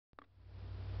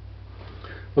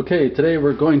Okay, today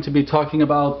we're going to be talking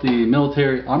about the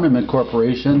Military Armament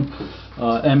Corporation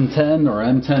M10 or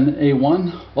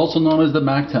M10A1, also known as the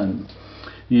MAC-10.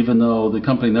 Even though the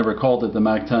company never called it the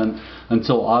MAC-10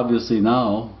 until obviously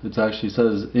now it actually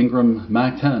says Ingram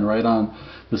MAC-10 right on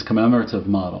this commemorative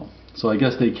model. So I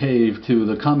guess they caved to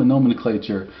the common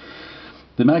nomenclature.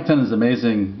 The MAC-10 is an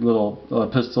amazing little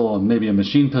pistol, and maybe a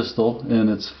machine pistol in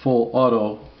its full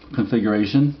auto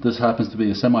configuration. This happens to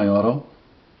be a semi-auto.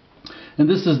 And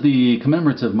this is the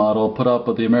commemorative model put up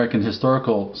by the American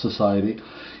Historical Society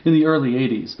in the early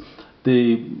 80s.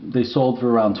 They sold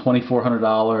for around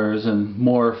 $2,400 and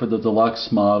more for the deluxe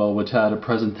model, which had a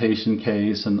presentation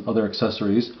case and other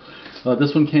accessories.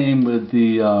 This one came with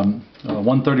the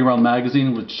 130 round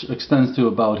magazine, which extends to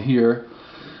about here.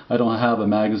 I don't have a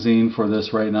magazine for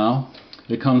this right now.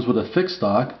 It comes with a fixed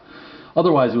stock.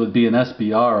 Otherwise it would be an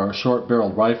SBR or a short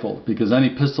barreled rifle, because any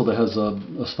pistol that has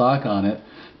a stock on it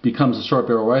becomes a short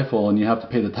barrel rifle, and you have to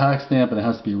pay the tax stamp and it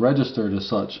has to be registered as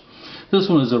such. This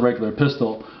one is a regular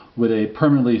pistol with a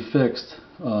permanently fixed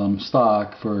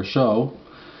stock for show.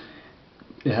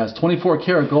 It has 24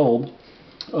 karat gold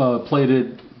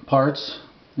plated parts,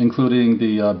 including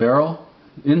the barrel.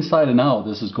 Inside and out,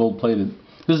 this is gold plated.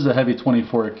 This is a heavy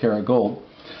 24 karat gold.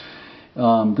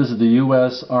 This is the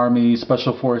U.S. Army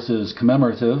Special Forces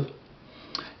Commemorative,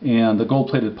 and the gold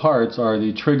plated parts are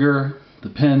the trigger, the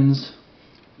pins,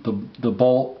 the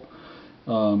bolt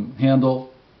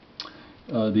handle,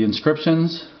 the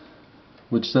inscriptions,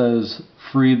 which says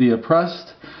 "Free the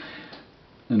Oppressed"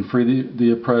 and "Free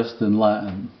the Oppressed" in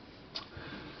Latin.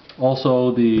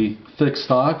 Also, the fixed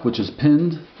stock, which is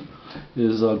pinned,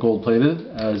 is gold plated,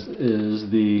 as is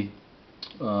the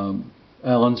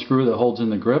Allen screw that holds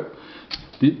in the grip.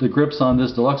 The grips on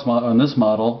this deluxe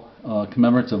model,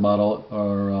 commemorative model,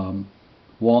 are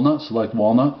walnut, select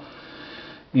walnut.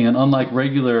 And unlike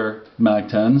regular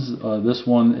MAC-10s, this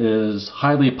one is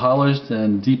highly polished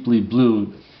and deeply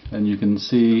blued. And you can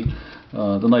see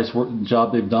the nice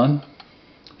job they've done.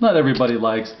 Not everybody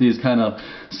likes these kind of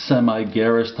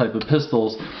semi-garish type of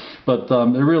pistols, but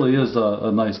it really is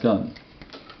a nice gun,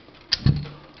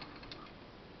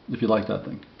 if you like that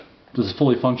thing. This is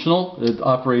fully functional. It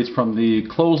operates from the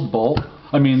closed bolt.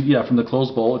 From the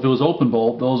closed bolt. If it was open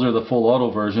bolt, those are the full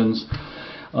auto versions.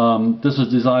 This was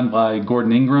designed by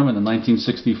Gordon Ingram in the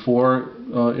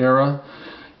 1964 era,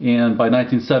 and by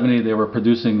 1970 they were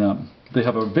producing them. They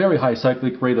have a very high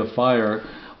cyclic rate of fire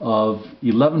of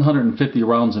 1,150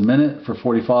 rounds a minute for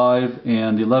 45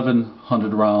 and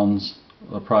 1,100 rounds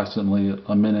approximately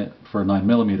a minute for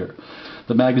 9mm.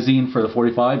 The magazine for the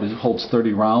 45 holds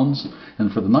 30 rounds,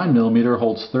 and for the 9mm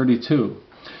holds 32.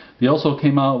 They also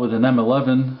came out with an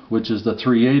M11, which is the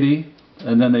 380,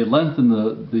 and then they lengthened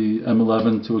the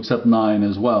M11 to accept 9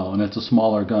 as well, and it's a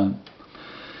smaller gun.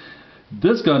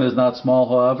 This gun is not small,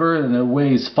 however, and it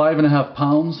weighs 5.5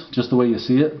 pounds, just the way you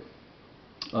see it.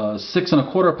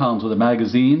 6.25 pounds with a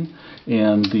magazine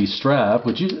and the strap,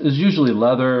 which is usually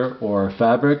leather or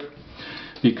fabric,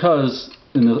 because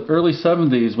in the early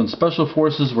 70s, when Special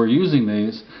Forces were using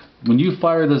these, when you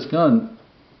fire this gun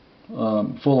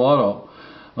full auto,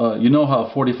 you know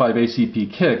how 45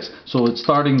 ACP kicks, so it's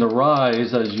starting to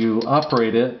rise as you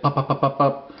operate it, pop, pop, pop, pop,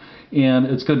 pop, and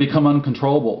it's going to become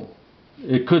uncontrollable.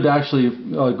 It could actually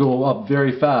go up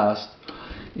very fast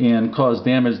and cause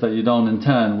damage that you don't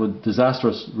intend, with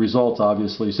disastrous results,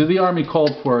 obviously. So the Army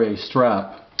called for a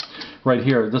strap right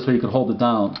here. This way you could hold it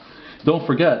down. Don't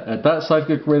forget, at that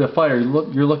cyclic rate of fire,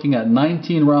 you're looking at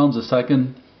 19 rounds a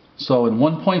second. So in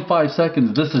 1.5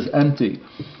 seconds, this is empty.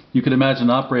 You can imagine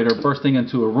an operator bursting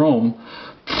into a room.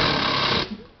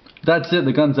 That's it,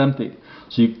 the gun's empty.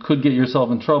 So you could get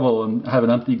yourself in trouble and have an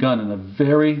empty gun in a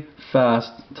very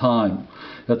fast time.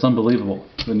 That's unbelievable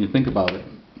when you think about it.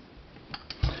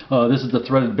 This is the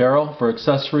threaded barrel for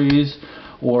accessories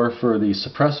or for the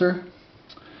suppressor.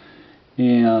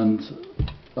 And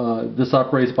this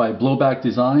operates by blowback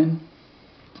design.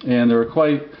 And they were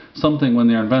quite something when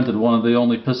they were invented. One of the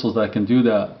only pistols that can do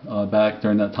that back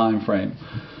during that time frame.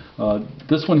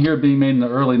 This one here, being made in the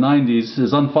early 90s,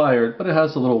 is unfired, but it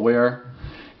has a little wear.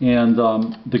 And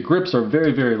the grips are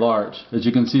very, very large. As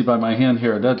you can see by my hand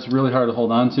here, that's really hard to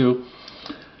hold on to.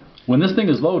 When this thing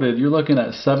is loaded, you're looking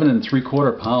at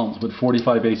 7.75 pounds with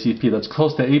 45 ACP. That's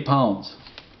close to 8 pounds.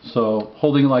 So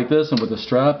holding it like this and with the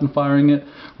strap and firing it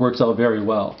works out very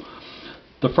well.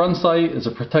 The front sight is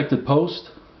a protected post,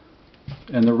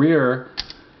 and the rear,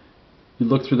 you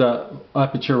look through that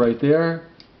aperture right there,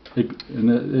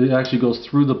 it actually goes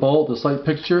through the bolt, the sight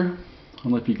picture. I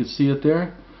don't know if you can see it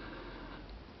there,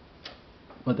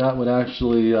 but that would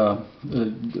actually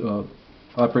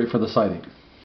operate for the sighting.